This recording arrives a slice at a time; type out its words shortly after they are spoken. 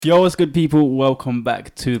Yo, what's good, people? Welcome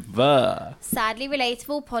back to the Sadly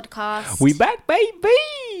Relatable podcast. We back,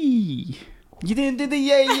 baby! You didn't do the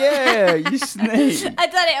yeah, you snake. I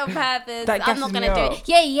done it on purpose. I'm not going to do it.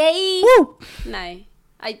 Yay! Woo! No,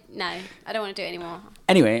 I don't want to do it anymore.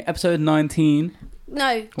 Anyway, episode 19.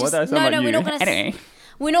 No, What did I sound like we're you? not going to. Anyway.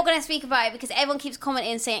 We're not going to speak about it because everyone keeps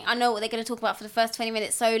commenting saying, I know what they're going to talk about for the first 20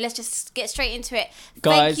 minutes. So let's just get straight into it.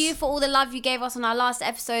 Guys, thank you for all the love you gave us on our last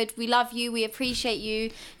episode. We love you. We appreciate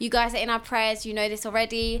you. You guys are in our prayers. You know this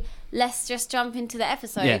already. Let's just jump into the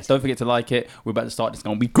episode. Yeah, don't forget to like it. We're about to start. It's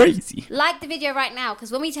going to be crazy. Like the video right now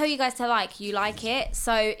because when we tell you guys to like, you like it.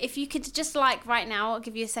 So if you could just like right now, I'll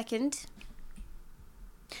give you a second.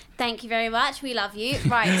 Thank you very much. We love you.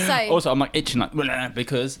 Right, so... Also, I'm like itching like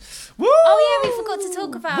because... Woo! Oh, yeah, we forgot to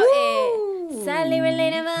talk about it. Sadly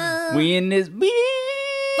Relatable. We in this...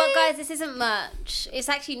 But guys, this isn't merch. It's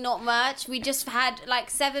actually not merch. We just had like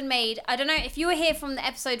 7 made. I don't know if you were here from the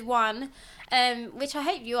episode 1, which I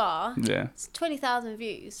hope you are. Yeah. It's 20,000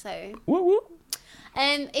 views, so... Woo woo.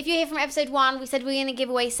 If you're here from episode 1, we said we were going to give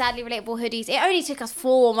away Sadly Relatable hoodies. It only took us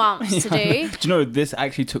 4 months to do. Do you know, this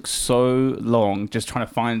actually took so long just trying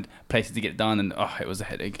to find places to get it done, and it was a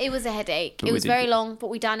headache. It was a headache. But it was very long, but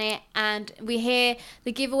we done it. And we're here.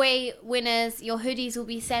 The giveaway winners, your hoodies will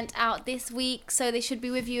be sent out this week. So they should be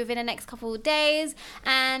with you within the next couple of days.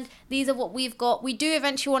 And these are what we've got. We do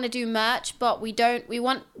eventually want to do merch, but we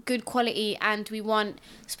want good quality and we want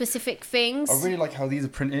specific things. I really like how these are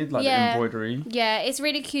printed, like the embroidery. Yeah, it's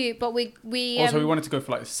really cute, but we also, we wanted to go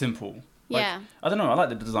for like simple. Like, yeah. I don't know, I like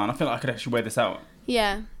the design. I feel like I could actually wear this out.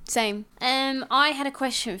 Yeah, same. I had a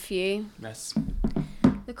question for you. Yes.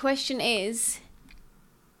 The question is,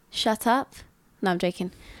 shut up. No, I'm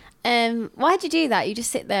joking. Why'd you do that? You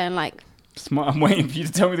just sit there and like... I'm waiting for you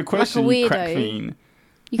to tell me the question, like a weirdo. you crack fiend.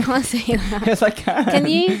 You can't say that. Yes, I can. Can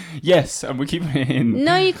you? Yes, and we're keeping it in.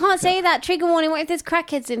 No, you can't say that. Trigger warning. What if there's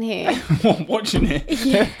crackheads in here? Watching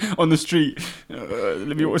it on the street.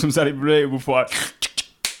 Let me watch some Sadly Relatable before I...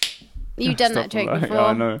 You've done that joke before. Yeah,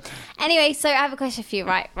 I know. Anyway, so I have a question for you.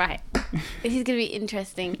 Right. This is going to be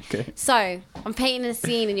interesting. Okay. So, I'm painting a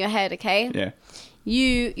scene in your head, okay? Yeah.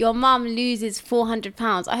 Your mum loses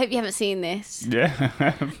 £400. I hope you haven't seen this. Yeah.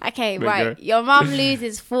 Okay, There right. you go. Your mum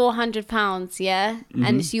loses £400, yeah? Mm-hmm.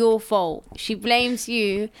 And it's your fault. She blames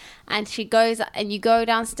you and she goes and you go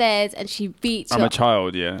downstairs and she beats I'm your... a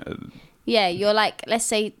child, yeah. Yeah, you're like, let's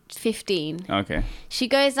say 15. Okay. She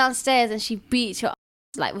goes downstairs and she beats your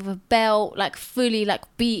like with a belt, like fully like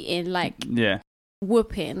beating, like Yeah.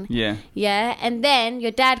 whooping. Yeah. Yeah, and then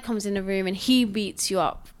your dad comes in the room and he beats you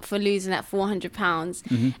up for losing that £400.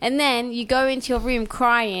 Mm-hmm. And then you go into your room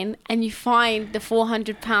crying and you find the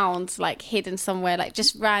 £400 like hidden somewhere, like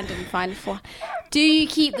just random find Do you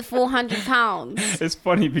keep the £400? It's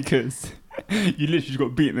funny because you literally just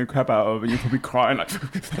got beaten the crap out of and you're probably crying like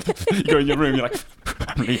you go in your room, you're like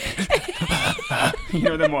you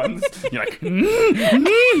know them ones, you're like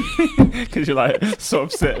because you're like so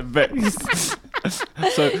upset and vexed.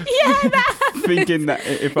 So thinking that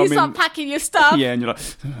if You I'm start in packing your stuff. yeah, and you're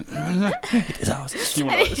like his house, you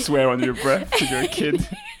want to like, swear under your breath because you're a kid.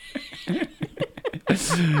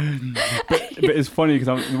 but it's funny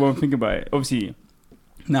because when I'm thinking about it, obviously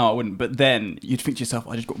no, I wouldn't. But then you'd think to yourself,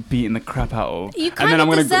 I just got beaten the crap out of. You and then I'm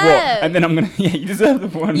gonna deserve. And then I'm gonna you deserve the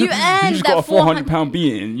one. You earned You just got a that £400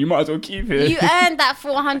 beating. You might as well keep it. You earned that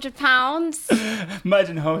 £400.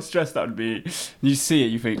 Imagine how stressed that would be. You see it,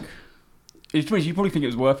 you think. You probably think it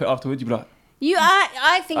was worth it afterwards. You'd be like,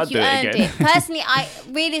 I think I'd you do it earned again. it. Personally,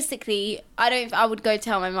 I don't. I would go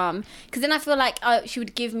tell my mum because then I feel like she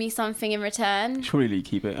would give me something in return. surely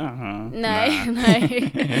keep it. No, Nah. no.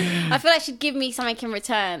 I feel like she'd give me something in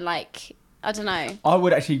return. Like I don't know. I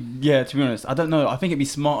would actually, yeah. To be honest, I don't know. I think it'd be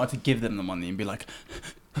smarter to give them the money and be like,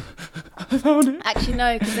 I found it. Actually,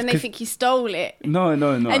 no, because then they think you stole it. No.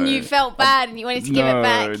 And you felt bad and you wanted to give it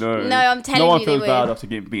back. No, I'm telling no one you they feels would. bad after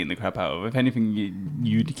getting beaten the crap out of. If anything,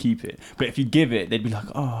 you'd keep it. But if you give it, they'd be like,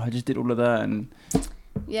 oh, I just did all of that. And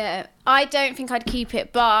Yeah, I don't think I'd keep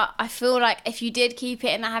it, but I feel like if you did keep it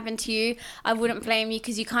and that happened to you, I wouldn't blame you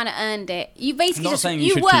because you kind of earned it. You basically I'm not just saying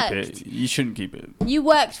you should worked. keep it. You shouldn't keep it. You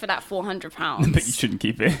worked for that £400. But you shouldn't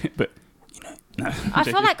keep it. But, no. I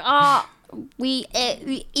feel like we're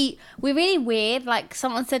really weird. Like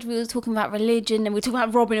someone said we were talking about religion and we were talking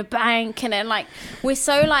about robbing a bank and then like we're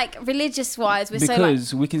so like religious wise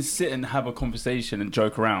because we can sit and have a conversation and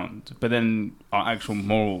joke around, but then our actual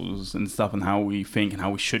morals and stuff and how we think and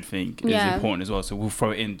how we should think is important as well. So we'll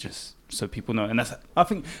throw it in just so people know. And that's, I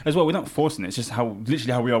think as well, we're not forcing it. It's just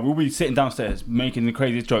literally how we are. We'll be sitting downstairs making the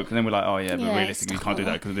craziest joke, and then we're like, oh yeah, but realistically you can't do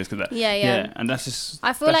that because of this, because that. Yeah. And that's just.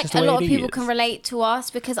 I feel like a lot of people can relate to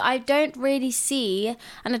us, because I don't really see,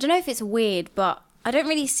 and I don't know if it's weird, but I don't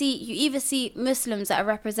really see. You either see Muslims that are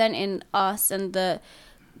representing us and the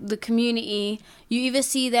community. You either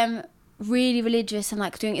see them really religious and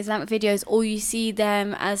like doing Islamic videos, or you see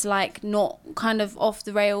them as like not kind of off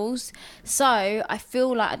the rails. So I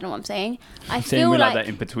feel like, I don't know what I'm saying. I feel we're like that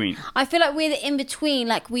in between. I feel like we're the in between.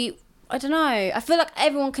 Like I don't know. I feel like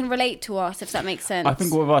everyone can relate to us, if that makes sense. I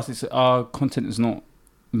think with us, it's our content is not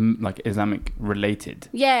like Islamic related.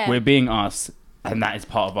 Yeah, we're being us, and that is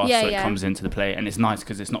part of us. Yeah, so it comes into the play, and it's nice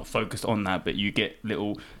because it's not focused on that, but you get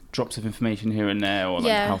little drops of information here and there, or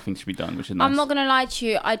like how things should be done, which is nice. I'm not gonna lie to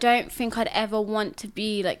you, I don't think I'd ever want to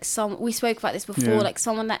be like we spoke about this before, like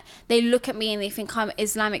someone that they look at me and they think I'm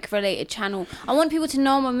Islamic related channel. I want people to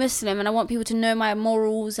know I'm a Muslim, and I want people to know my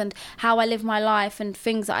morals and how I live my life and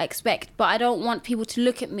things that I expect, but I don't want people to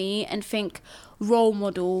look at me and think role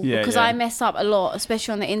model, because I mess up a lot,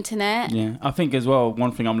 especially on the internet. I think as well,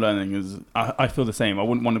 one thing I'm learning is I feel the same. I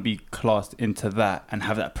wouldn't want to be classed into that and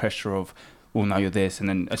have that pressure of, well, now you're this, and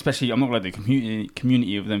then especially, I'm not like the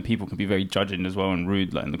community of them people can be very judging as well and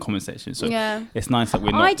rude, like in the comment section. So it's nice that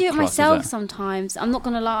we're not. I do it myself sometimes. I'm not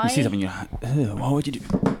gonna lie. You see something, you're like, why would you do?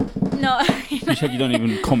 No, you said you don't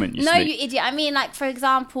even comment. You idiot. I mean, like, for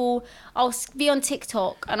example, I'll be on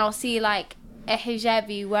TikTok and I'll see like a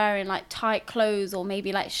hijabi wearing like tight clothes, or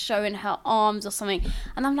maybe like showing her arms or something,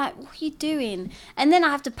 and I'm like, what are you doing? And then I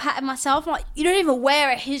have to pattern myself. I'm like, you don't even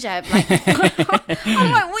wear a hijab. Like,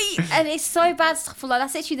 I'm like, what? And it's so bad stuff like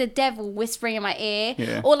that's actually the devil whispering in my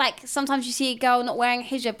ear. Or like sometimes you see a girl not wearing a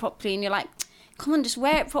hijab properly, and you're like, come on, just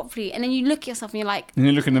wear it properly. And then you look at yourself and you're like, and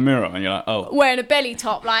you look in the mirror and you're like, oh, wearing a belly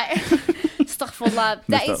top, like stuff for love.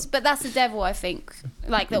 But that's the devil, I think,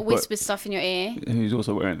 like that whispers stuff in your ear. Who's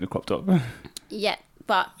also wearing the crop top. Yeah,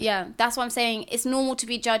 but yeah, that's what I'm saying. It's normal to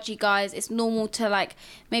be judgy, guys. It's normal to like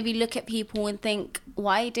maybe look at people and think,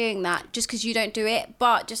 why are you doing that? Just because you don't do it.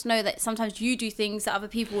 But just know that sometimes you do things that other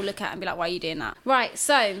people will look at and be like, why are you doing that? Right,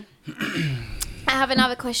 so I have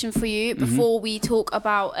another question for you before we talk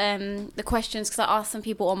about the questions, because I asked some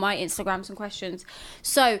people on my Instagram some questions.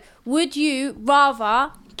 So, would you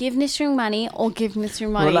rather give Nisrin money or give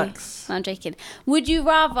Nisrin money? Relax. No, I'm joking. Would you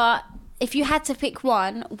rather... If you had to pick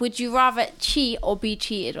one, would you rather cheat or be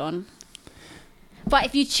cheated on? But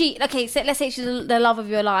if you cheat, okay, so let's say she's the love of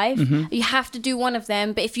your life. You have to do one of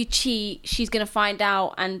them, but if you cheat, she's going to find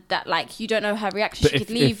out, and that, like, you don't know her reaction. But she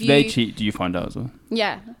could leave you. If they cheat, do you find out as well?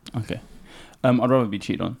 Yeah. Okay. I'd rather be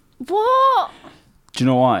cheated on. What? Do you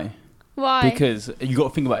know why? Why? Because you got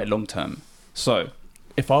to think about it long term. So,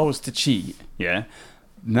 if I was to cheat,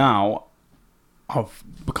 now I've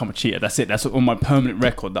become a cheater. That's it. That's on my permanent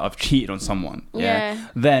record that I've cheated on someone. Yeah.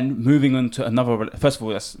 Then moving on to another. First of all,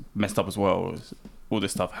 that's messed up as well. All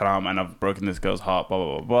this stuff, haram, and I've broken this girl's heart. Blah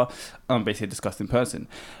blah blah blah. I'm basically a disgusting person.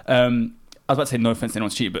 I was about to say no offense to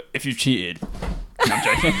anyone's cheated, but if you've cheated, no, I'm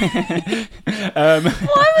joking.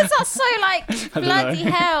 Why was that so like bloody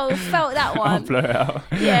hell? Felt that one. I'll blow it out.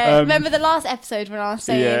 Yeah. Remember the last episode when I was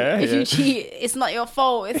saying if you cheat, it's not your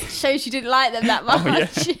fault. It shows you didn't like them that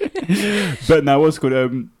much. But now what's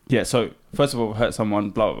called so first of all, hurt someone,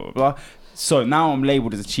 blah blah blah. So now I'm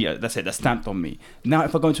labelled as a cheater. That's it. That's stamped on me. Now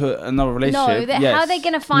if I go into another relationship, how are they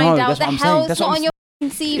gonna find out? The hell's not on your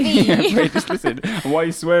CV. Wait, just listen. Why are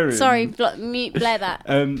you swearing? Sorry, blare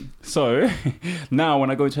that. So now when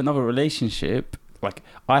I go into another relationship, like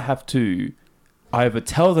I have to either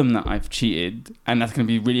tell them that I've cheated, and that's going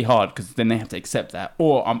to be really hard because then they have to accept that,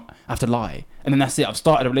 or I have to lie, and then that's it. I've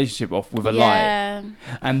started a relationship off with a lie,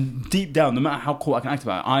 and deep down, no matter how cool I can act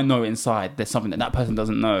about it, I know inside there's something that person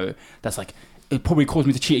doesn't know. That's like it probably caused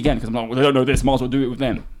me to cheat again because I'm like, well, they don't know this. Might as well do it with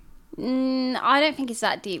them. I don't think it's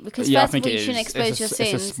that deep because first of all, you shouldn't expose your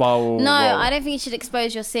sins. It's a spiral. No, I don't think you should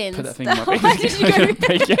expose your sins. Put that thing in my face.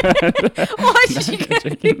 Why did you go?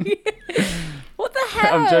 What the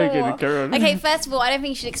hell? I'm joking. Carry on. Okay, first of all, I don't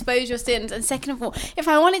think you should expose your sins, and second of all, if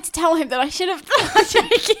I wanted to tell him that I should have. I'm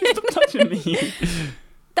joking. Stop touching me.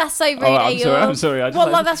 That's so rude, Ayul. I'm sorry.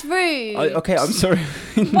 That's rude. Okay, I'm sorry.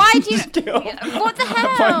 Why do you... What the hell?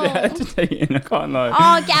 I find it agitating. I can't lie.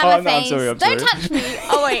 Oh, Gamma face. I'm sorry. Don't touch me.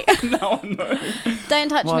 Oh, wait. No. Don't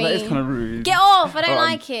touch me. That is kind of rude. Get off. I don't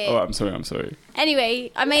like it. Oh, I'm sorry.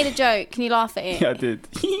 Anyway, I made a joke. Can you laugh at it? Yeah, I did.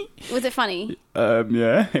 Was it funny?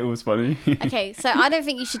 Yeah, it was funny. Okay, so I don't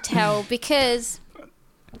think you should tell because...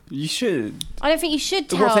 You should. I don't think you should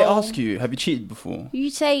tell. What if they ask you, have you cheated before? You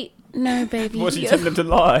say... No, baby. What, so you tell them to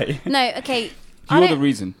lie? No, okay. You're the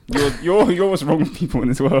reason. You're what's wrong with people in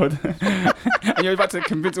this world. And you're about to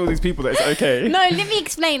convince all these people that it's okay. No, let me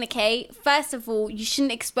explain, okay? First of all, you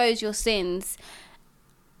shouldn't expose your sins.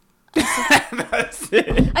 That's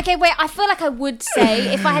it. Okay, wait, I feel like I would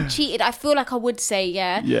say, if I had cheated, I feel like I would say,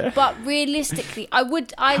 Yeah. But realistically, I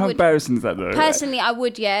would. How embarrassing is that, though? Personally, I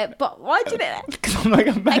would, yeah. But why did it? Because I'm like,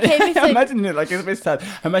 imagine it, like, it's a bit sad.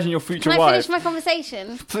 Imagine your future wife. Can I finish my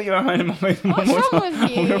conversation? Put your hand in my What's wrong with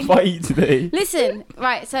you? I'm going to fight you today. Listen,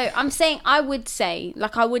 right, so I'm saying, oh,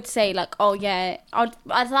 yeah,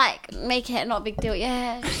 I'd like, make it not a big deal.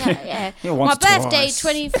 Yeah. My birthday,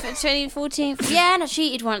 2014. Yeah, and I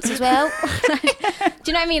cheated once as well. Do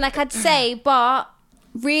you know what I mean? Like, I'd say, but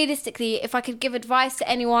realistically, if I could give advice to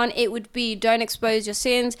anyone, it would be don't expose your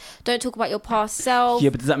sins, don't talk about your past self.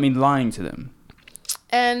 Yeah, but does that mean lying to them?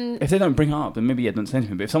 If they don't bring it up, then maybe don't say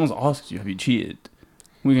anything. But if someone's asked you, have you cheated?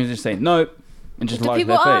 We can just say no and just lie to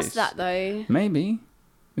their face. Do people ask that though? Maybe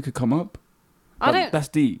it could come up. That's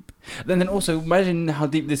deep. Then also imagine how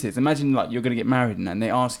deep this is. Imagine like you're gonna get married and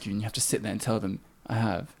they ask you and you have to sit there and tell them I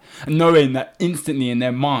have, and knowing that instantly in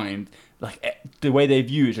their mind, like the way they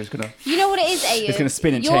view is just gonna. You know what it is, Ayu? It's gonna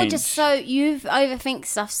spin and You're change. just you've overthink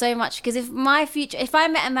stuff so much. Because if I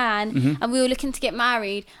met a man and we were looking to get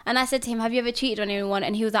married, and I said to him, "Have you ever cheated on anyone?"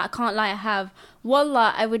 and he was like, "I can't lie, I have."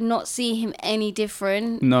 Wallah, I would not see him any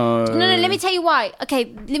different. No. Let me tell you why. Okay,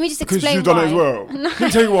 let me just explain why. Because you've done it as well. No. Let me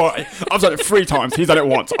tell you why. I've done it 3 times. He's done it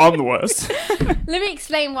once. I'm the worst. Let me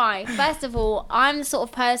explain why. First of all, I'm the sort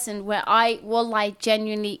of person where I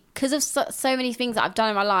genuinely, because of so many things that I've done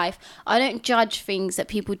in my life, I don't judge things that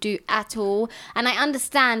people do at all. And I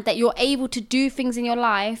understand that you're able to do things in your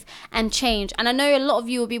life and change. And I know a lot of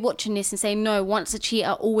you will be watching this and say, no, once a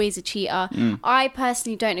cheater, always a cheater. I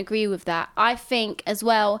personally don't agree with that. I think as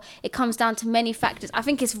well, it comes down to many factors. I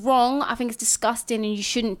think it's wrong. I think it's disgusting and you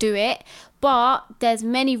shouldn't do it. But there's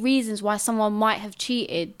many reasons why someone might have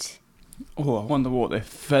cheated. Oh, I wonder what they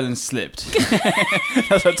fell and slipped.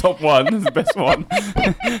 That's a top one. That's the best one.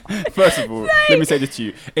 First of all, let me say this to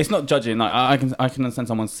you: it's not judging. Like I can understand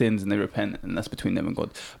someone's sins and they repent, and that's between them and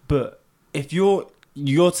God. But if you're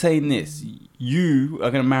saying this, you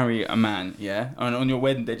are going to marry a man, yeah, and on your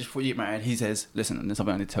wedding day, just before you get married, he says, "Listen, there's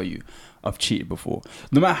something I need to tell you. I've cheated before."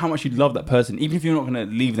 No matter how much you love that person, even if you're not going to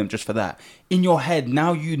leave them just for that, in your head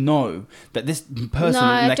now you know that this person. No,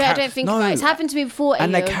 I don't think about it. It's happened to me before.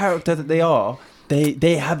 And the character that they are,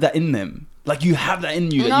 they have that in them. Like you have that in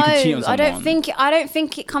you that you can cheat on someone. I don't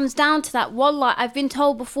think it comes down to that. Wallah, I've been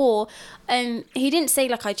told before, he didn't say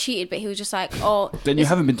like I cheated, but he was just like, oh. Then you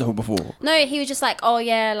haven't been told before. No, he was just like, oh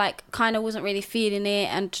yeah, like kind of wasn't really feeling it,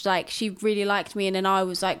 and like she really liked me, and then I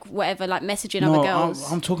was like whatever, like messaging other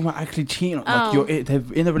girls. I'm talking about actually cheating. Like they're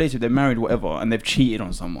in a relationship, they're married, whatever, and they've cheated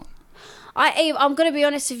on someone. I'm going to be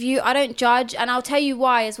honest with you. I don't judge, and I'll tell you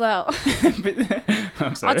why as well.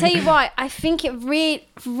 I'm sorry. I'll tell you why. I think it really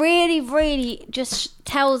just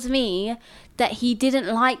tells me that he didn't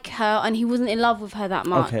like her and he wasn't in love with her that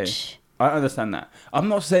much. Okay, I understand that. I'm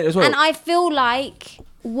not saying as well. And I feel like,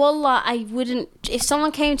 wallah, I wouldn't. If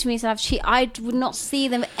someone came to me and said I've cheated, I would not see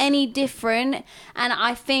them any different. And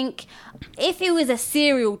I think if it was a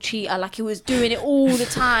serial cheater, like he was doing it all the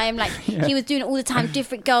time, like he was doing it all the time,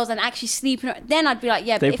 different girls and actually sleeping, then I'd be like,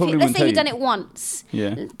 yeah. But let's say he'd done it once,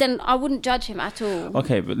 then I wouldn't judge him at all.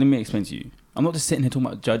 Okay, but let me explain to you. I'm not just sitting here talking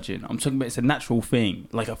about judging. I'm talking about it's a natural thing.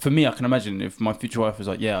 Like for me, I can imagine if my future wife was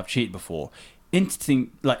like, yeah, I've cheated before.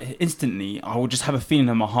 Instantly, I would just have a feeling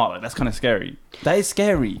in my heart like that's kind of scary. That is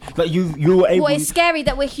scary. Like you're able. Well, it's scary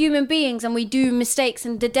that we're human beings and we do mistakes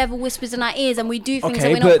and the devil whispers in our ears and we do things that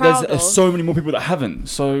we're not proud of. There's so many more people that haven't.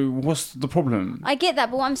 So what's the problem? I get that,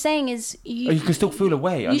 but what I'm saying is you can still feel a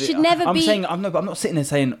way. You should never be. I'm not sitting there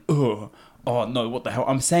saying, oh no, what the hell?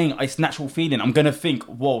 I'm saying it's natural feeling. I'm gonna think,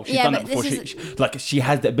 whoa, she's done that before. She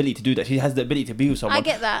has the ability to do that. She has the ability to be with someone. I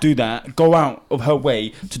get that. Do that. Go out of her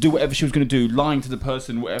way to do whatever she was gonna do, lying to the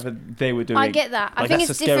person, whatever they were doing. I get that. I think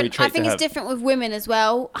it's different. I think it's different with women as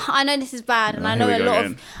well. I know this is bad, and I know a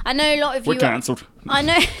lot of you. We're cancelled. I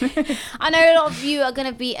know a lot of you are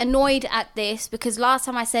going to be annoyed at this because last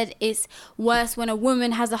time I said it's worse when a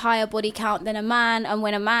woman has a higher body count than a man, and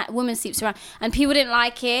when a woman sleeps around, and people didn't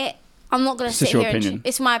like it. I'm not going to sit here and...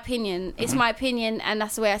 It's my opinion. It's my opinion, and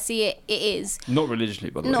that's the way I see it. It is. Not religiously,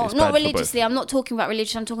 by the way. No, not religiously. I'm not talking about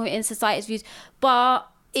religion. I'm talking about in society's views. But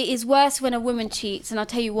it is worse when a woman cheats, and I'll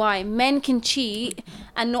tell you why. Men can cheat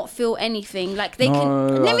and not feel anything. Like, they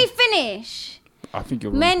can... Let me finish. I think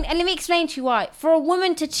you're wrong. Men, and let me explain to you why. For a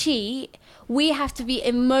woman to cheat, we have to be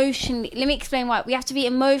emotionally. Let me explain why. We have to be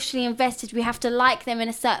emotionally invested. We have to like them in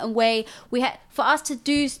a certain way. For us to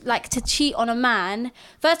do to cheat on a man.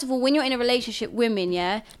 First of all, when you're in a relationship, women,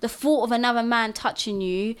 the thought of another man touching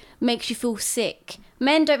you makes you feel sick.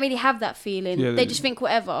 Men don't really have that feeling. Yeah, they just think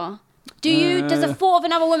whatever. Does the thought of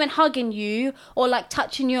another woman hugging you or like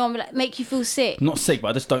touching you on make you feel sick? Not sick, but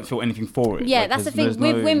I just don't feel anything for it. Yeah, that's the thing.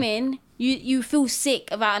 With women, you feel sick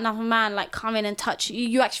about another man like coming and touch you.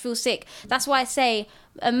 You actually feel sick. That's why I say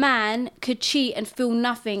a man could cheat and feel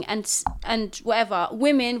nothing and whatever.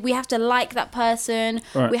 Women, we have to like that person.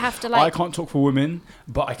 Right. We have to like. I can't talk for women,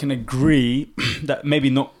 but I can agree that maybe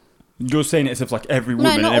not. You're saying it as if like every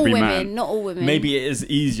woman and every man. Not all women. Maybe it is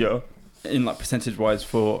easier in like percentage wise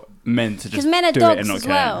for men to just because men are do dogs it and not as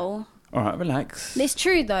care. well. All right, relax. It's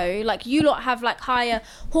true though. Like you lot have like higher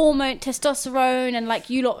hormone testosterone, and like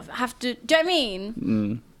you lot have to. Do you know what I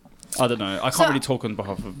mean? I don't know. I can't really talk on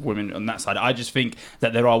behalf of women on that side. I just think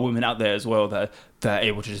that there are women out there as well that are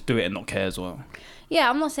able to just do it and not care as well. Yeah,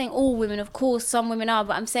 I'm not saying all women. Of course, some women are,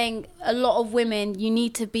 but I'm saying a lot of women, you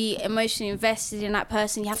need to be emotionally invested in that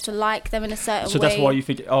person. You have to like them in a certain way. So that's why you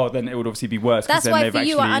think, then it would obviously be worse. That's why for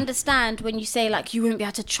you, I understand when you say like you wouldn't be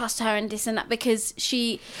able to trust her and this and that because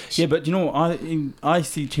she yeah, but you know what? I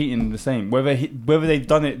see cheating the same. Whether they've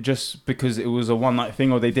done it just because it was a one night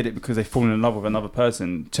thing or they did it because they've fallen in love with another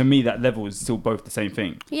person. To me, that level is still both the same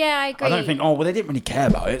thing. Yeah, I agree. I don't think they didn't really care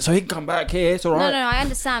about it, so he can come back here. It's all right. No, I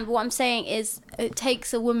understand. But what I'm saying is it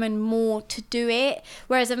takes a woman more to do it,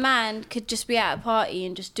 whereas a man could just be at a party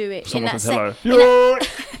and just do it. Someone says hello.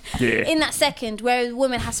 In that second, whereas a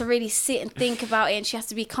woman has to really sit and think about it, and she has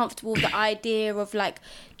to be comfortable with the idea of like,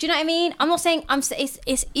 do you know what I mean? I'm not saying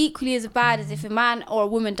it's equally as bad as if a man or a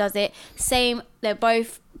woman does it. Same, they're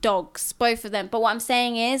both dogs, both of them. But what I'm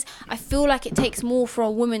saying is, I feel like it takes more for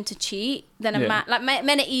a woman to cheat than a man. Like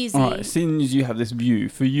men are easy. All right, seeing as you have this view,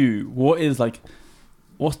 for you,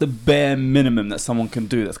 what's the bare minimum that someone can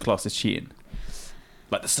do that's classed as cheating?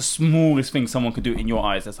 Like, that's the smallest thing someone can do in your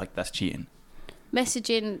eyes that's cheating.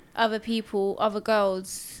 Messaging other people, other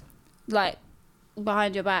girls, like,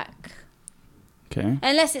 behind your back. Okay.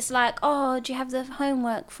 Unless it's like, oh, do you have the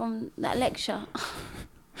homework from that lecture?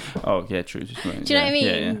 Oh, yeah, true. Do you know what I mean?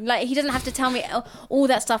 Yeah. Like, he doesn't have to tell me all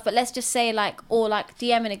that stuff, but let's just say, like, or like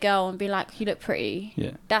DMing a girl and be like, you look pretty.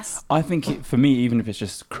 Yeah. I think for me, even if it's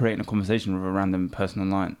just creating a conversation with a random person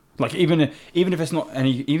online, like even if it's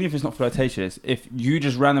not flirtatious, if you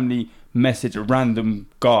just randomly message a random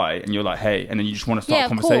guy and you're like, hey, and then you just want to start a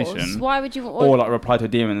conversation. Course. Why would you? Or like reply to a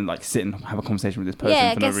DM and then like sit and have a conversation with this person.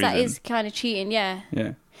 Yeah, for I guess no reason. that is kind of cheating. Yeah.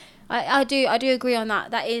 Yeah. I do agree on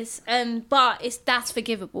that. That is, but that's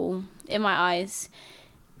forgivable in my eyes.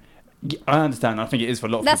 I understand. I think it is for a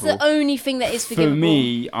lot of people. That's the only thing that is forgivable. For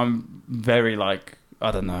me, I'm very like,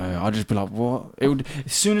 I don't know. I'll just be like, what?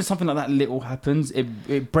 As soon as something like that little happens,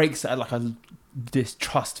 it breaks like a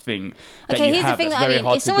distrust thing. Okay, here's the thing that I mean.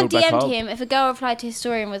 If someone DM'd him, if a girl replied to his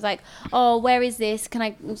story and was like, oh, where is this? Can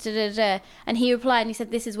I... And he replied and he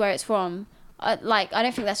said, this is where it's from. I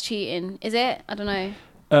don't think that's cheating. Is it? I don't know.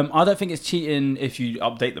 I don't think it's cheating if you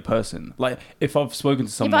update the person. Like, if I've spoken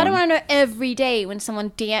to someone... Yeah, but I don't want to know every day when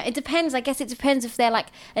someone DM... It depends. I guess it depends if they're, like,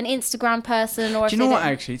 an Instagram person or... Do you know what,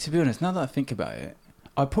 actually? To be honest, now that I think about it,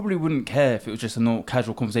 I probably wouldn't care if it was just a normal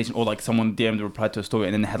casual conversation or, like, someone DM'd or replied to a story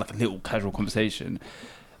and then they had, like, a little casual conversation.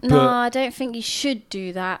 No, I don't think you should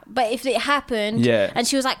do that. But if it happened and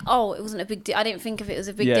she was like, oh, it wasn't a big deal. I didn't think of it as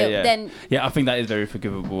a big deal. Yeah. Then I think that is very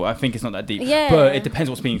forgivable. I think it's not that deep. Yeah. But it depends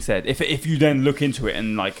what's being said. If you then look into it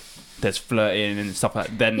and, like, there's flirting and stuff like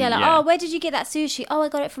that, then oh, where did you get that sushi? Oh, I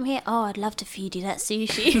got it from here. Oh, I'd love to feed you that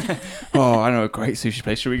sushi. Oh, I know a great sushi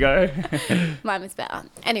place. Should we go? Mine was better.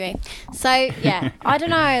 Anyway, so yeah, I don't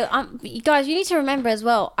know. You guys, you need to remember as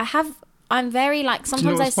well. I'm very like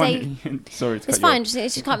sometimes I say. Sorry, to it's fine.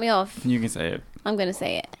 Just cut me off. You can say it. I'm gonna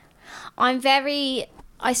say it.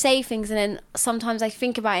 I say things and then sometimes I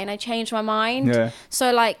think about it and I change my mind. Yeah.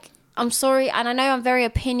 So like, I'm sorry, and I know I'm very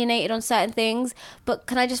opinionated on certain things, but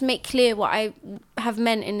can I just make clear what I have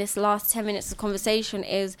meant in this last 10 minutes of conversation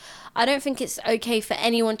is I don't think it's okay for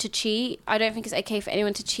anyone to cheat. I don't think it's okay for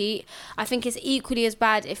anyone to cheat. I think it's equally as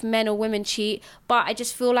bad if men or women cheat, but I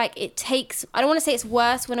just feel like it takes... I don't want to say it's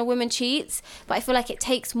worse when a woman cheats, but I feel like it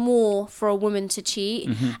takes more for a woman to cheat.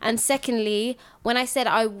 Mm-hmm. And secondly, when I said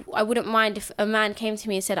I wouldn't mind if a man came to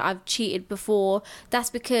me and said I've cheated before, that's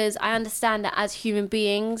because I understand that as human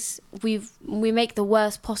beings, we make the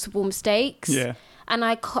worst possible mistakes. Yeah. And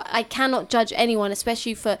I cannot judge anyone,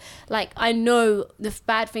 especially for, like, I know the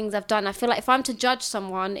bad things I've done. I feel like if I'm to judge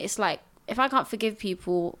someone, it's like if I can't forgive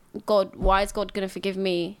people, God, why is God going to forgive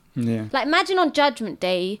me? Yeah. Like, imagine on Judgment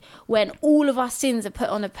Day when all of our sins are put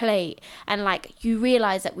on a plate and, like, you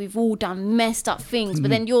realise that we've all done messed up things, but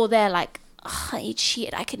then you're there like, oh, you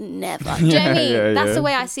cheated, I could never. Do you know what I mean? That's the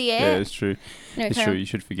way I see it. Yeah, it's true. No, it's true. You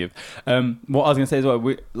should forgive. What I was going to say as well,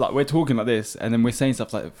 we're talking like this and then we're saying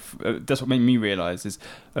stuff like, that's what made me realise is,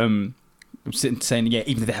 I'm sitting saying, yeah,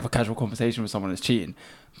 even if they have a casual conversation with someone that's cheating,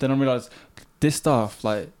 then I realise this stuff,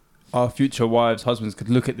 like, our future wives, husbands could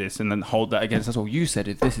look at this and then hold that against us. Oh, you said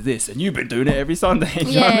it, this is this, and you've been doing it every Sunday. Do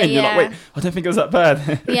you know what I mean? You're like, wait, I don't think it was that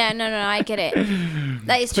bad. Yeah, no, I get it.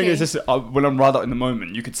 That is true. I think it's just, when I'm right out in the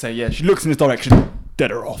moment, you could say, yeah, she looks in this direction,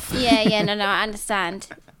 dead her off. Yeah, no, I understand.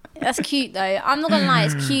 That's cute, though. I'm not going to lie,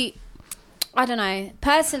 it's cute. I don't know.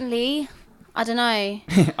 Personally, I don't know.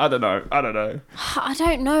 I don't know, I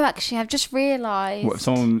don't know, actually. I've just realised. What, if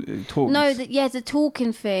someone talks? No, the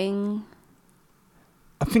talking thing.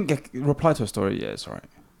 I think reply to a story, yeah, it's alright.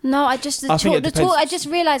 No, I just I just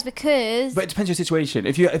realised because. But it depends on your situation.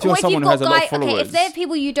 If you're someone who has a lot of followers. Okay, if they're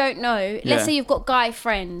people you don't know, let's say you've got guy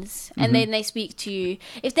friends and then they speak to you.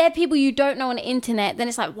 If they're people you don't know on the internet, then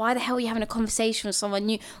it's like, why the hell are you having a conversation with someone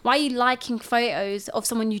new? Why are you liking photos of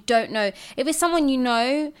someone you don't know? If it's someone you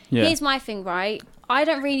know, here's my thing, right? I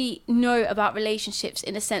don't really know about relationships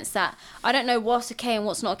in the sense that I don't know what's okay and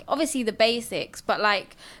what's not okay. Obviously the basics, but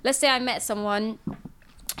like, let's say I met someone.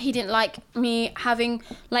 He didn't like me having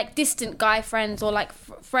like distant guy friends or like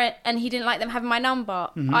friend, and he didn't like them having my number.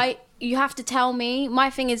 You have to tell me. My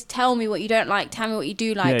thing is, tell me what you don't like, tell me what you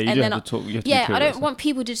do like, and then I don't want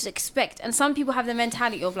people to just expect. And some people have the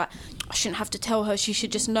mentality of like, I shouldn't have to tell her, she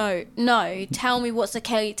should just know. No, tell me what's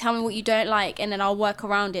okay, tell me what you don't like, and then I'll work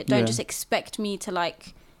around it. Don't just expect me to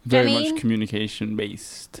like. Very much communication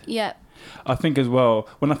based. Yeah. I think as well,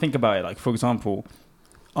 when I think about it, like for example,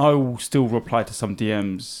 I will still reply to some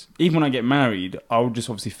DMs. Even when I get married, I'll just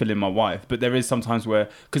obviously fill in my wife. But there is sometimes where,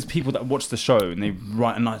 because people that watch the show and they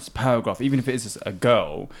write a nice paragraph, even if it is just a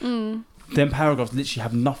girl, them paragraphs literally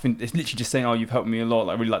have nothing. It's literally just saying, oh, you've helped me a lot.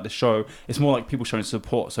 I really like the show. It's more like people showing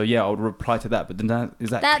support. So yeah, I would reply to that. But then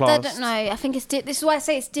is that classed? I don't know. I think it's this is why I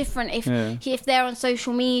say it's different if they're on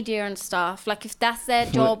social media and stuff. Like if that's their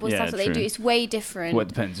job or stuff that they do, it's way different. Well, it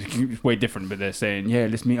depends. It's way different. But they're saying, yeah,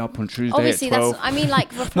 let's meet up on Tuesday Obviously, at 12. That's. I mean,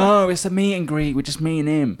 like. No, it's a meet and greet. We're just me and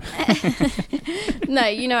him. No,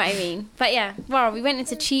 you know what I mean. But yeah, well, we went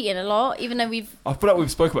into cheating a lot, even though I feel like we've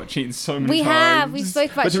spoke about cheating so many times. We have. We've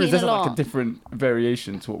spoke about cheating a lot. Like a different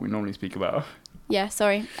variation to what we normally speak about. Yeah,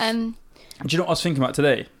 sorry. Do you know what I was thinking about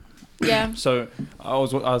today? Yeah. So I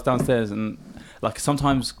was downstairs and like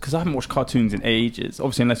sometimes, because I haven't watched cartoons in ages,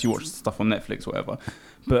 obviously unless you watch stuff on Netflix or whatever.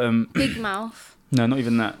 But Big Mouth. No, not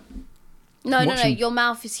even that. No. Your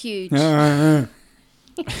mouth is huge. Anyway,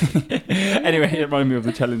 it reminded me of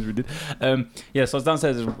the challenge we did. So I was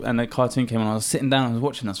downstairs and a cartoon came on. I was sitting down, I was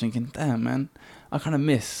watching. I was thinking, damn man, I kind of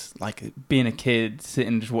miss like being a kid,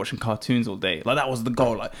 sitting just watching cartoons all day. Like that was the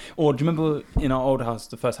goal. Like, or do you remember in our old house,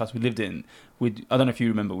 the first house we lived in? I don't know if you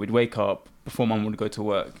remember. We'd wake up before Mum would go to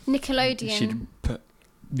work. Nickelodeon.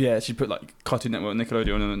 She'd put like Cartoon Network,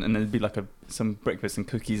 Nickelodeon, and there'd be like some breakfast and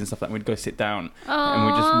cookies and stuff like that. We'd go sit down and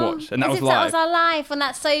we'd just watch, and that was that was our life on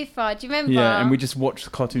that sofa. Do you remember? Yeah, and we just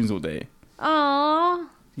watched cartoons all day. Aww.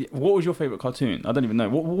 Yeah, what was your favourite cartoon? I don't even know.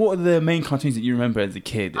 What are the main cartoons that you remember as a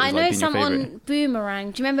kid? I know some on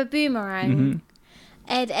Boomerang. Do you remember Boomerang? Mm-hmm.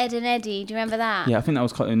 Ed, and Eddie. Do you remember that? Yeah, I think that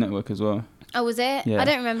was Cartoon Network as well. Oh, was it? Yeah. I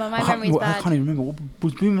don't remember. My memory's bad. I can't even remember.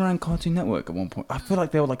 Was Boomerang Cartoon Network at one point? I feel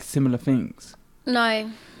like they were like similar things. No.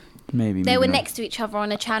 Maybe they were not. next to each other on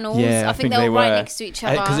the channels. Yeah, I think they were right next to each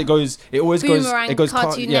other. Because it always Boomerang, goes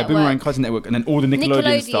Cartoon Network. Boomerang Cartoon Network, and then all the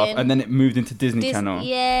Nickelodeon stuff, and then it moved into Disney Channel.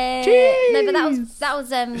 Yeah. Jeez. No, but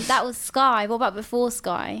that was Sky. What about before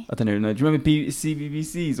Sky? I don't even know. Do you remember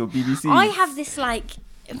CBBCs or BBC? I have this like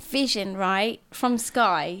vision, right, from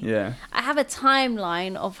Sky. Yeah. I have a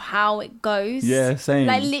timeline of how it goes. Yeah, same.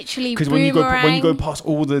 Like literally, because when you go past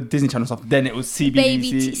all the Disney Channel stuff, then it was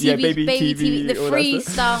CBBC, Baby TV, the free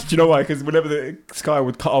stuff. Do you know why? Because whenever the Sky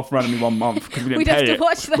would cut off randomly 1 month because we didn't pay it,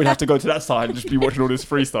 we'd have to go to that side and just be watching all this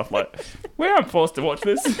free stuff. Like, we aren't forced to watch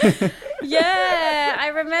this. Yeah, I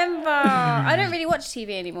remember. I don't really watch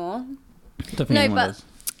TV anymore.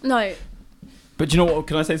 No. But do you know what?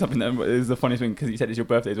 Can I say something that is the funniest thing? Because you said it's your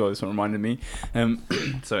birthday as well. This one reminded me.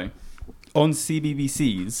 Sorry. On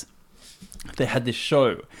CBBCs, they had this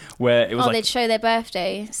show where it was they'd show their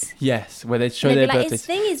birthdays. Yes, where they'd show their birthdays. It's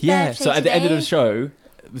his birthday so at the end of the show,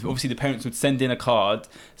 obviously the parents would send in a card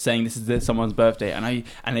saying this is someone's birthday, and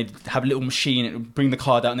they'd have a little machine, it would bring the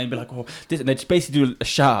card out, and they'd be like, oh, this, and they'd just basically do a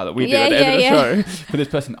shout that we did at the end of the show for this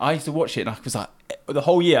person. I used to watch it, and I was like, the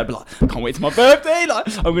whole year I'd be like, can't wait till my birthday. Like,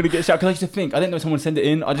 I'm gonna get a shout, because I used to think I didn't know someone would send it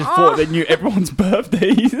in. I just thought they knew everyone's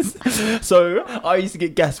birthdays. So I used to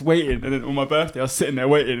get gas waiting, and then on my birthday I was sitting there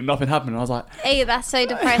waiting and nothing happened. And I was like, hey, that's so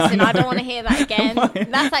depressing. I don't want to hear that again.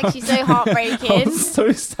 That's actually so heartbreaking. I was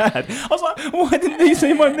so sad. I was like, why didn't they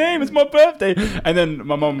say my name? It's my birthday. And then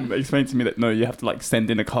my mum explained to me that no, you have to like send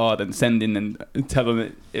in a card and send in and tell them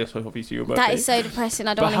that it's obviously your birthday. That is so depressing.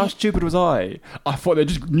 I don't But want how stupid was I? I thought they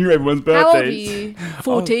just knew everyone's birthdays.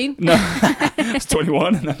 How old are you? 14? No, it's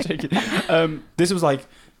 21. No, I'm joking. This was like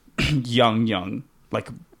young. Like,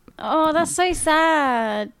 oh, that's so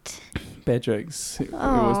sad. bad jokes. It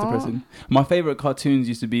was depressing. My favourite cartoons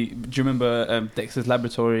used to be, do you remember Dexter's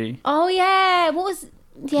Laboratory? Oh, yeah. What was...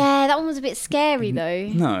 Yeah, that one was a bit scary, though.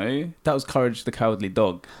 No, that was Courage the Cowardly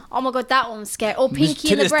Dog. Oh, my God, that one was scary. Or Pinky To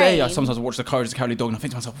and the this Brain. day, I sometimes watch the Courage the Cowardly Dog and I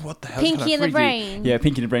think to myself, what the hell? Pinky and the Brain. Yeah,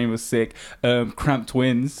 Pinky and the Brain was sick. Cramp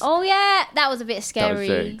Twins. Oh, yeah. That was a bit scary.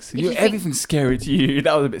 That was jokes. Everything's scary to you.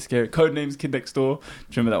 That was a bit scary. Codenames Kid Next Door. Do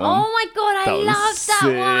you remember that one? Oh, my God, I loved that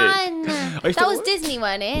one. That was Disney,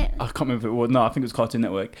 weren't it? I can't remember if it was. No, I think it was Cartoon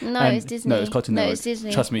Network. No, it was Disney. No, it was Cartoon Network. No, it was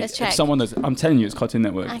Disney. Trust me. Let's check. If someone knows, I'm telling you, it's Cartoon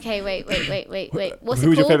Network. Okay, wait. What's it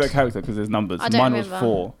called? Who's your favourite character? Because there's numbers. I don't Mine remember. was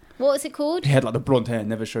 4. What was it called? He had like the blonde hair,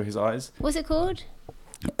 never show his eyes. What's it called?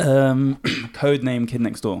 Codename Kid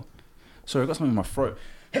Next Door. Sorry, I got something in my throat.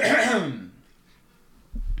 But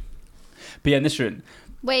yeah, Nisrin.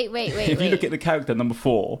 Wait. If you look at the character number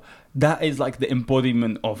 4, that is like the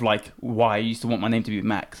embodiment of like why I used to want my name to be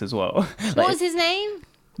Max as well. Like, what was his name?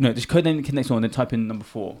 No, just Codename Kid Next Door and then type in number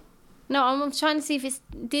 4. No, I'm trying to see if it's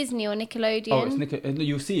Disney or Nickelodeon. Oh, it's Nickelodeon.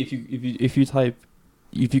 You'll see if you type,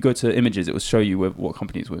 if you go to images, it will show you what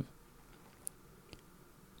company it's with.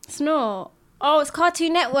 It's not. Oh, it's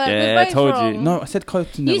Cartoon Network. Yeah, We're I both told wrong. you. No, I said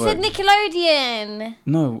Cartoon You Network. said Nickelodeon.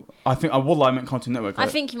 No, I meant Cartoon Network. I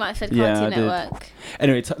think you might have said Yeah, Cartoon I did. Network.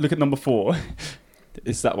 Anyway, look at number 4.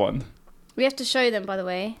 It's that one. We have to show them, by the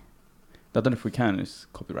way. I don't know if we can. It's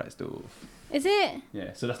copyright still. Is it?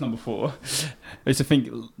 Yeah, so that's number 4. I used to think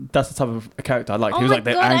that's the type of character I liked. Oh He was my like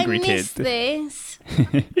the God, angry I kid. missed this.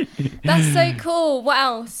 That's so cool. What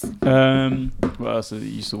else? What else did you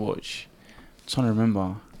used to watch? I'm trying to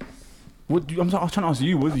remember. I was trying to ask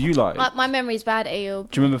you, what did you like? My memory's bad, Ayub.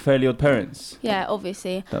 Do you remember Fairly Odd Parents? Yeah,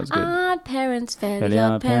 obviously. That was good. Odd parents, fairly Fairly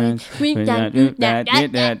odd Odd parents. Shakes.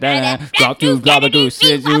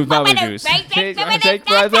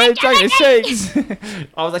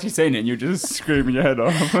 I was actually saying it and you were just screaming your head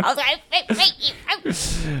off. I was like,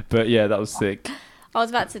 But yeah, that was sick. I was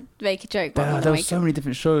about to make a joke, but I'm not There gonna were make so it. many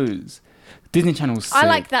different shows. Disney Channel was sick. I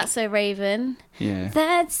like That's So Raven. Yeah.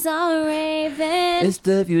 That's so Raven. It's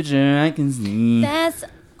the future I can see. That's...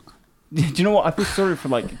 Do you know what? I feel sorry for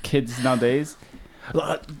like kids nowadays.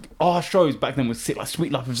 Like our shows back then was sick, like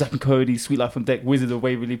Sweet Life of Zack and Cody, Sweet Life on Deck, Wizard of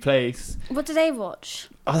Waverly Place. What do they watch?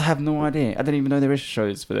 I have no idea. I didn't even know there is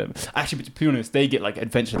shows for them. Actually, to be honest, they get like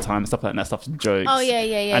Adventure Time and stuff like that. And that stuff's jokes. Oh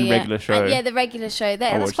yeah. And regular show. Yeah, the regular show.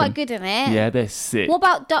 That's watch quite them. good, isn't it? Yeah, they're sick. What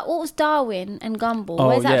about what was Darwin and Gumball? Oh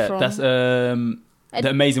Where's that yeah, from? that's The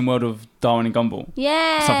Amazing World of Darwin and Gumball.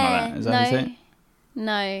 Yeah. Something like that. Is that how you say it?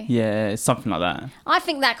 No. Yeah, it's something like that. I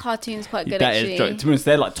think that cartoon's quite good. That actually. is joke. To be honest,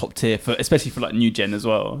 they're like top tier for, especially for like new gen as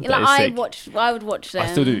well. Like That is sick. I would watch them. I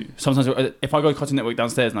still do. Sometimes if I go to Cartoon Network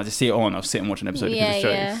downstairs and I just see it on, I'll sit and watch an episode because it's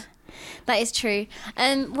jokes. Yeah. That is true.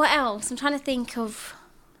 And what else? I'm trying to think of.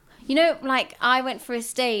 You know, like I went through a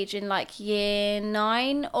stage in like year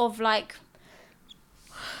 9 of like.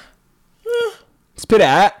 Spit it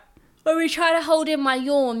out. Where we try to hold in my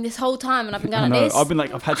yawn this whole time, and I've been going like this.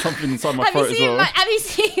 I've had something inside my Have throat you as seen? well. Have you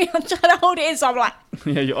seen? I'm trying to hold it in, so I'm like.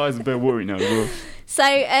 Yeah, your eyes are a bit watery now as well. So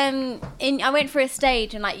I went through a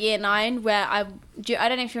stage in like year 9 where I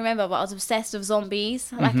don't know if you remember, but I was obsessed with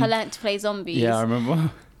zombies. Like I learnt to play zombies. Yeah, I remember.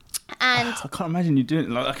 And I can't imagine you doing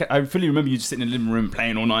it. Like, I fully remember you just sitting in the living room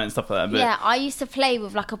playing all night and stuff like that. But yeah, I used to play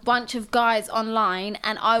with like a bunch of guys online,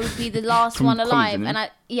 and I would be the last one alive. And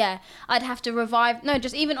I'd have to revive. No,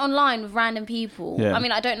 just even online with random people. Yeah. I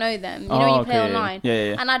mean, I don't know them. You know, when you play online.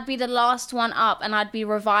 Yeah. And I'd be the last one up, and I'd be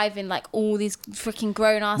reviving like all these freaking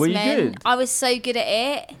grown ass Were you men. good? I was so good at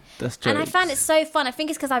it. That's jokes. And I found it so fun. I think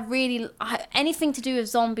it's because anything to do with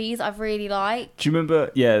zombies, I've really liked. Do you remember?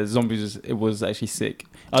 Yeah, Zombies. It was actually sick.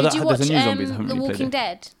 Did you watch there's a new Zombies. I haven't The really played Walking it.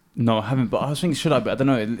 Dead? No, I haven't. But I was thinking, should I? But I don't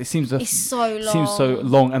know. It seems It's so long. Seems so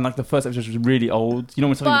long, and like the first episode was really old. You know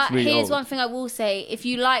when something But is really here's old. one thing I will say: if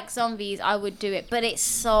you like zombies, I would do it. But it's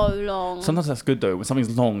so long. Sometimes that's good though. When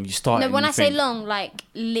something's long, you start. No, it when and I you say think, long, like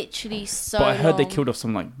literally so. But I heard they long. killed off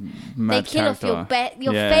some like mad They kill character. off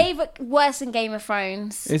your Yeah. favorite, worse than Game of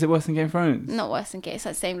Thrones. Is it worse than Game of Thrones? Not worse than Game. It's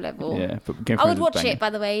at the same level. Yeah, but Game of I Thrones would is watch banging. it, by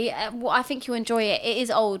the way. I think you enjoy it. It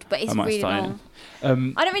is old, but it's I might really start long.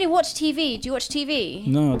 it. I don't really watch TV. Do you watch TV?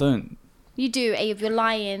 No, I don't. You do, Abe. You're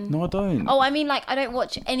lying. No, I don't. Oh, I mean, like, I don't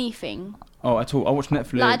watch anything. Oh, at all. I watch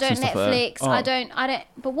Netflix. Like, I don't and stuff like Netflix. that. Oh. I don't.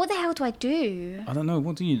 But what the hell do I do? I don't know.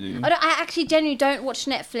 What do you do? I actually genuinely don't watch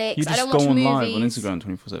Netflix. You I just don't go watch on movies. live on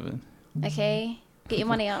Instagram 24/7. Okay, get your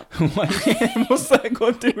money up. What's that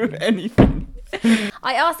got to do with anything?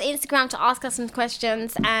 I asked Instagram to ask us some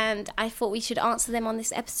questions, and I thought we should answer them on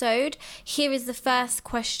this episode. Here is the first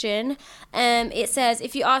question. It says,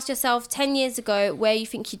 if you asked yourself 10 years ago where you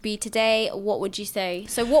think you'd be today, what would you say?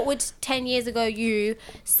 So what would 10 years ago you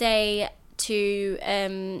say to...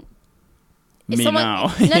 Me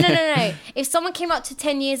now. No. If someone came up to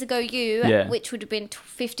 10 years ago you, Yeah. which would have been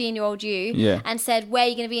 15-year-old you, Yeah. and said, where are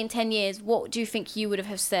you going to be in 10 years, what do you think you would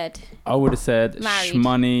have said? I would have said Married.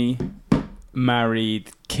 money,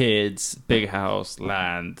 married, kids, big house,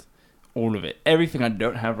 land, all of it. Everything I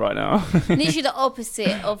don't have right now. Literally the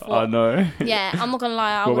opposite of I what... know. Yeah, I'm not going to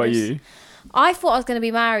lie. What about you? I thought I was going to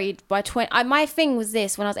be married by 20. My thing was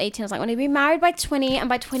this: when I was 18, I was like, I want to be married by 20, and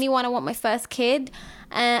by 21, I want my first kid.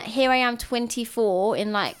 Here I am, 24,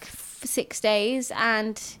 in like 6 days,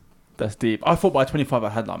 and That's deep. I thought by 25 I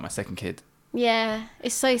had like my second kid. yeah,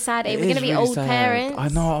 it's so sad. It We're going is to be really old sad. parents. I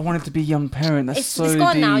know. I wanted to be a young parent. That's so it's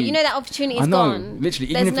gone deep. now. You know that opportunity is I know. gone.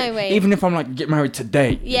 Literally, There's even no if, way. even if I'm like get married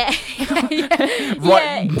today, Yeah.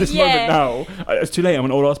 right this moment now, it's too late. I'm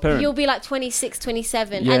an old ass parent. You'll be like 26,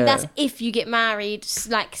 27, Yeah. and that's if you get married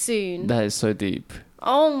like soon. That is so deep.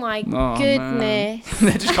 Oh my goodness.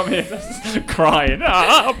 They just come here crying.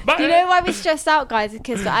 Ah, Do you know why we're stressed out, guys?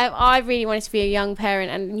 Because I really wanted to be a young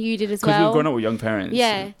parent, and you did as well. Because we've grown up with young parents.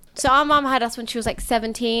 Yeah. So our mum had us when she was like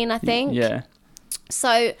 17, I think. Yeah.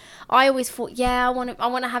 So I always thought, I want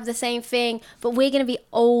to have the same thing, but we're going to be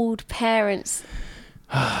old parents.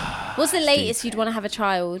 What's the latest you'd want to have a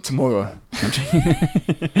child? Tomorrow.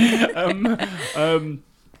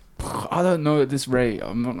 I don't know at this rate.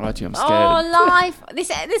 I'm not lying to you. I'm scared. Oh, life.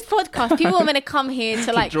 This podcast, people are going to come here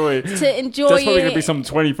to like enjoy. to enjoy There's probably it. going to be some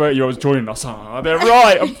 20, 30-year-olds joining us. Oh, they're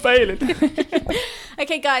right. I'm failing.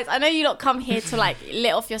 Okay, guys, I know you lot come here to like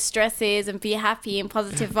let off your stresses and be happy and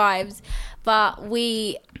positive vibes, but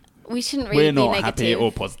we shouldn't really We're be not negative. happy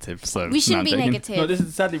or positive. So We shouldn't I'm be joking. negative. No, this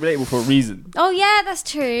is sadly relatable for a reason. Oh yeah, that's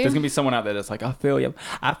true. There's going to be someone out there that's like, I feel you.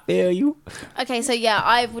 I feel you. Okay, so yeah,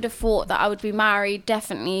 I would have thought that I would be married,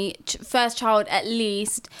 definitely. First child at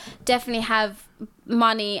least. Definitely have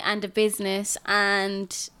money and a business,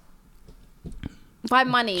 and by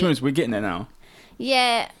money. To be honest, we're getting there now.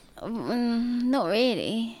 Yeah, not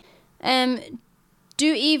really.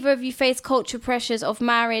 Do either of you face culture pressures of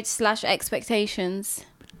marriage / expectations?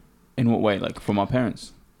 In what way? Like from our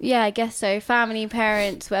parents? Yeah, I guess so. Family,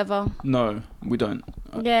 parents, whatever. No, we don't.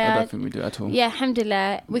 I don't think we do at all. Yeah,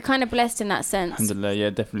 alhamdulillah. We're kind of blessed in that sense. Alhamdulillah, yeah,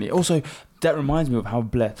 definitely. Also, that reminds me of how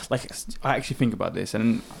blessed. Like, I actually think about this,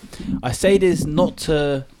 and I say this not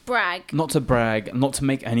to brag, not to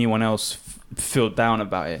make anyone else feel down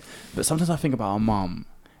about it. But sometimes I think about our mum,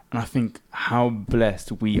 and I think how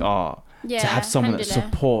blessed we are to have someone that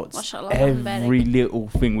supports Mashallah, every little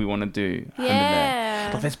thing we want to do.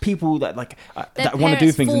 Yeah. Like, there's people that like their that want to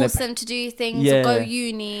do things, force and them to do things or go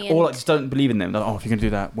uni, and or like just don't believe in them. Like, oh, if you're gonna do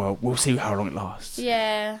that, well, we'll see how long it lasts.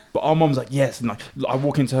 yeah. But our mum's like, yes, and like I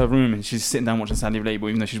walk into her room and she's sitting down watching Sandy Label,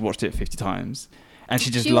 even though she's watched it 50 times, and she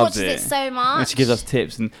just loves watches it so much. And she gives us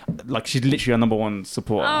tips, and like she's literally our number one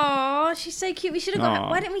supporter. Oh, she's so cute. We should have got.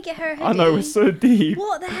 Why didn't we get her a hoodie? I know, it's so deep.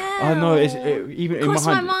 What the hell? I know, even in Crossed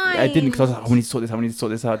my my mind, I didn't, because I was like, mind. oh, we need to sort this out. We need to sort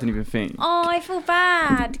this out. I didn't even think. Oh, I feel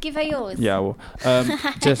bad. Give her yours. Yeah, well,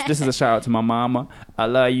 just this is a shout out to my mama. I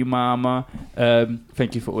love you, mama.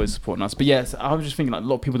 Thank you for always supporting us. But yes, I was just thinking like a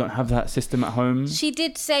lot of people don't have that system at home. She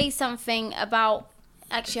did say something about.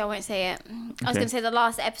 Actually, I won't say it. I was going to say the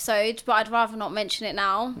last episode, but I'd rather not mention it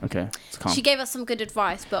now. Okay, it's calm. She gave us some good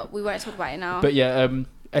advice, but we won't talk about it now. But yeah,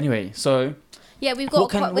 anyway, so yeah, we're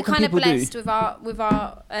kind of people blessed do? with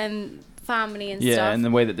our family and stuff. Yeah, and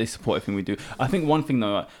the way that they support everything we do. I think one thing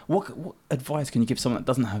though, what advice can you give someone that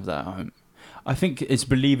doesn't have that at home? I think it's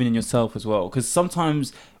believing in yourself as well, because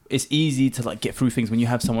sometimes it's easy to like get through things when you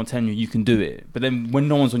have someone telling you can do it, but then when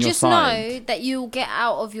no one's on your side, just know that you'll get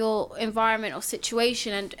out of your environment or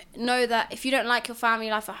situation, and know that if you don't like your family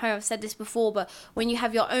life at home, I've said this before, but when you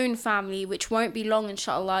have your own family, which won't be long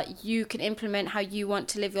inshallah, you can implement how you want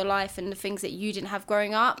to live your life and the things that you didn't have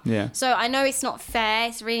growing up. So I know it's not fair,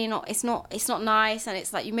 it's really not, it's not nice, and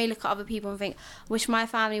it's like you may look at other people and think, wish my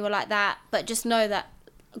family were like that, but just know that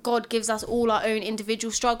God gives us all our own individual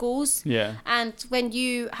struggles. And when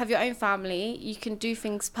you have your own family, you can do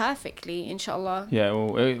things perfectly, inshallah.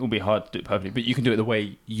 Well, it will be hard to do it perfectly, but you can do it the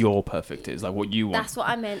way your perfect is, like what you want. That's what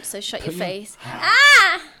I meant, so shut your face.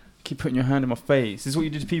 Keep putting your hand in my face. This is what you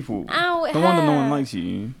do to people. Ow, it no wonder no one likes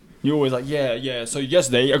you. You're always like, yeah. So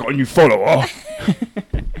yesterday I got a new follower.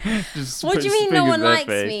 What do you mean no one likes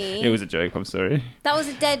me? It was a joke, I'm sorry. That was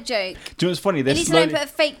a dead joke. Do you know what's funny? At least I don't put a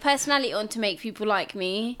fake personality on to make people like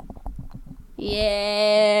me.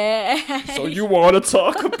 Yeah. So you want to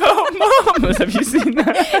talk about mamas? Have you seen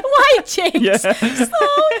that? White chicks. Yeah. So you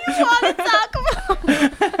want to talk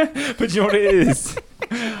about... But do you know what it is?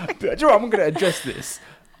 Do you know what? I'm going to address this.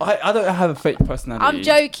 I don't have a fake personality. I'm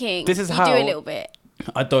joking. This is you how... do a little bit.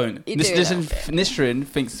 I don't. Nisrin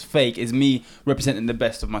thinks fake is me representing the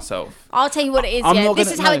best of myself. I'll tell you what it is.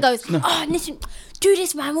 This is how it goes. No. Oh, Nisrin, do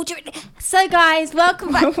this, man. We'll do it. So, guys,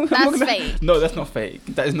 welcome back. That's fake. No, that's not fake.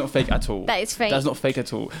 That is not fake at all. That is fake. That's not fake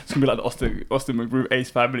at all. It's gonna be like the Austin McGrew Ace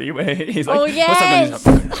Family, where he's like, oh yes, what's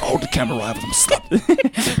up? He's like, hold the camera rivals, I'm slapped.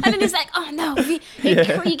 And then he's like, oh no,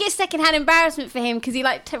 you get secondhand embarrassment for him because he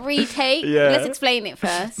like to retake. Let's explain it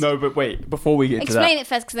first. No, but wait, before we get to that, explain it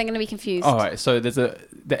first because they're gonna be confused. All right, so there's the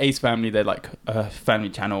Ace Family. They're like a family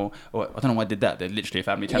channel. Or, I don't know why I did that. They're literally a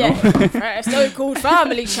family channel. Yeah, so called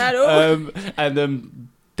family channel.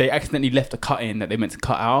 They accidentally left a cut in that they meant to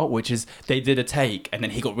cut out, which is they did a take and then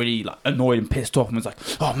he got really like annoyed and pissed off and was like,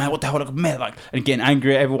 oh man, what the hell, like, man, like, and getting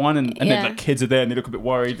angry at everyone, and then like kids are there and they look a bit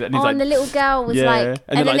worried, and he's like, and the little girl was like,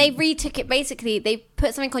 and then like, they retook it. Basically they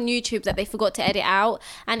put something on YouTube that they forgot to edit out,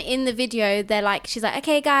 and in the video they're like, she's like,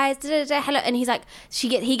 okay guys, hello, and he's like,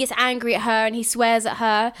 he gets angry at her and he swears at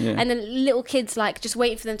her, and then little kids like just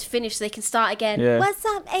waiting for them to finish so they can start again. What's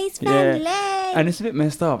up, Ace Family? And it's a bit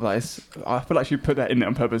messed up. Like, I feel like she put that in there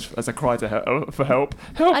on purpose as a cry to her for help.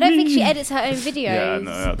 I don't think she edits her own videos. Yeah,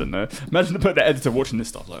 no, I don't know. Imagine the editor watching this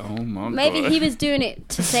stuff like, oh my god. Maybe he was doing it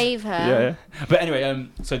to save her. But anyway,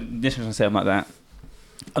 so Nisha's gonna say I'm like that.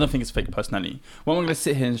 I don't think it's fake personality. Well, I'm gonna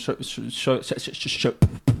sit here and show.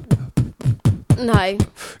 No.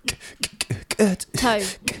 Toe.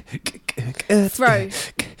 Throw.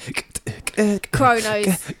 Crow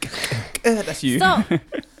nose. That's you. Stop.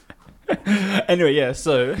 Anyway,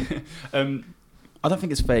 so I don't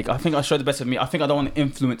think it's fake. I think I show the best of me. I think I don't want to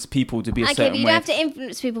influence people to be a certain way. Okay, you don't have to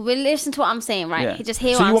influence people, but listen to what I'm saying, right? Just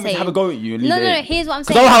hear what I'm saying. So you want me to have a go at you and leave it? No, here's what I'm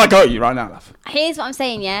saying. Because I'll have a go at you right now, love. Here's what I'm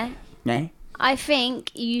saying, yeah? Yeah? I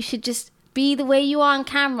think you should just be the way you are on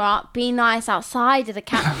camera, be nice outside of the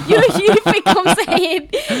camera. You think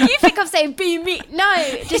I'm saying be me. No,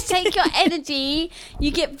 just take your energy.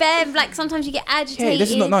 You get very, like, sometimes you get agitated. Hey,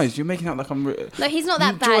 this is not nice. You're making out like I'm... No, he's not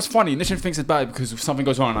that bad. Do you know what's funny? Nishan thinks it's bad because if something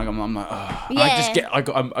goes wrong, I'm like,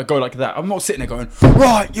 I go like that. I'm not sitting there going,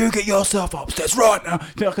 right, you get yourself upstairs right now. You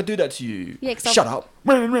think I could do that to you? Yeah, shut up.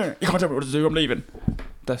 You can't tell me what to do. I'm leaving.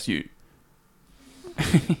 That's you.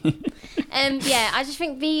 I just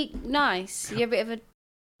think be nice. You're a bit of a...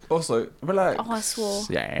 Also, relax. Oh, I swore.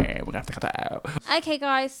 Yeah, we're gonna have to cut that out. Okay,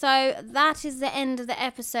 guys, so that is the end of the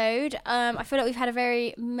episode. I feel like we've had a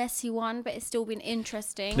very messy one, but it's still been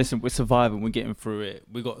interesting. Listen, we're surviving. We're getting through it.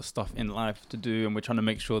 We got stuff in life to do, and we're trying to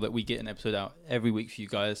make sure that we get an episode out every week for you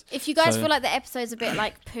guys. If you guys feel like the episode's a bit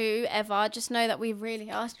like poo ever, just know that we really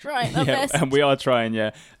are trying our best. And we are trying,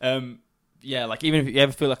 like even if you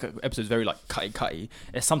ever feel like an episode's very like cutty,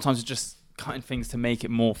 it's sometimes just cutting things to make it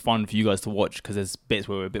more fun for you guys to watch, because there's bits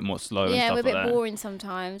where we're a bit more slow and stuff like that. Yeah, we're a bit boring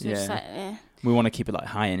sometimes. We're just like, we want to keep it like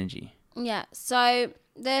high energy. Yeah, so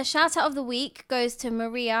the shout out of the week goes to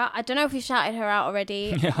Maria. I don't know if we shouted her out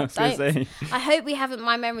already. Yeah, I was going to say. I hope we haven't.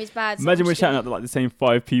 My memory's bad. So imagine we're shouting out to like the same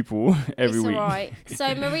 5 people every week. It's alright.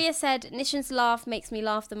 So Maria said, Nishan's laugh makes me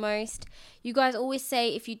laugh the most. You guys always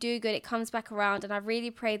say if you do good, it comes back around. And I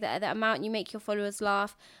really pray that at the amount you make your followers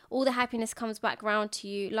laugh, all the happiness comes back around to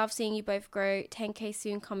you. Love seeing you both grow. 10k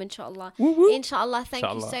soon come, inshallah. Woo-woo. Inshallah. Thank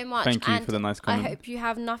you so much. Thank you for the nice comment. I hope you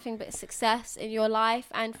have nothing but success in your life.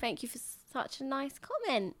 And thank you for such a nice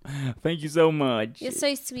comment. Thank you so much. You're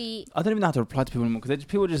so sweet. I don't even know how to reply to people anymore because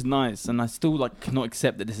people are just nice, and I still like cannot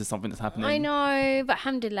accept that this is something that's happening. I know, but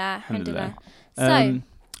alhamdulillah. So,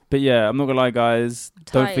 but yeah, I'm not gonna lie, guys.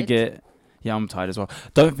 Tired. Don't forget, Yeah, I'm tired as well.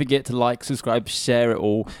 Don't forget to like, subscribe, share it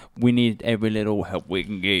all. We need every little help we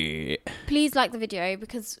can get. Please like the video,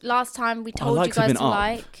 because last time we told you guys to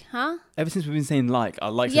like. Huh? Ever since we've been saying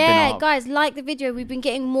our likes have been up. Yeah, guys, like the video. We've been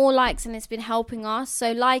getting more likes and it's been helping us.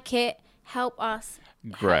 So like it, help us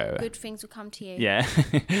grow. Good things will come to you. Yeah.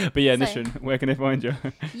 But yeah, Nisrin, where can they find you?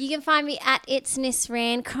 You can find me at It's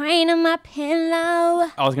Nisrin, crying on my pillow.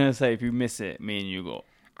 I was going to say, if you miss it, me and you got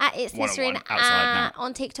at It's Nisrin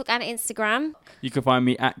on TikTok and Instagram. You can find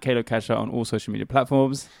me at Kalo Kasha on all social media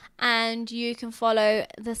platforms. And you can follow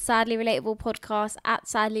the Sadly Relatable podcast at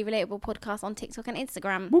Sadly Relatable podcast on TikTok and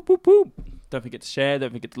Instagram. Whoop, whoop, whoop. Don't forget to share.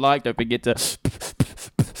 Don't forget to like. Don't forget to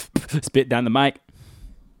spit down the mic.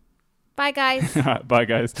 Bye, guys. Bye,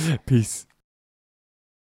 guys. Peace.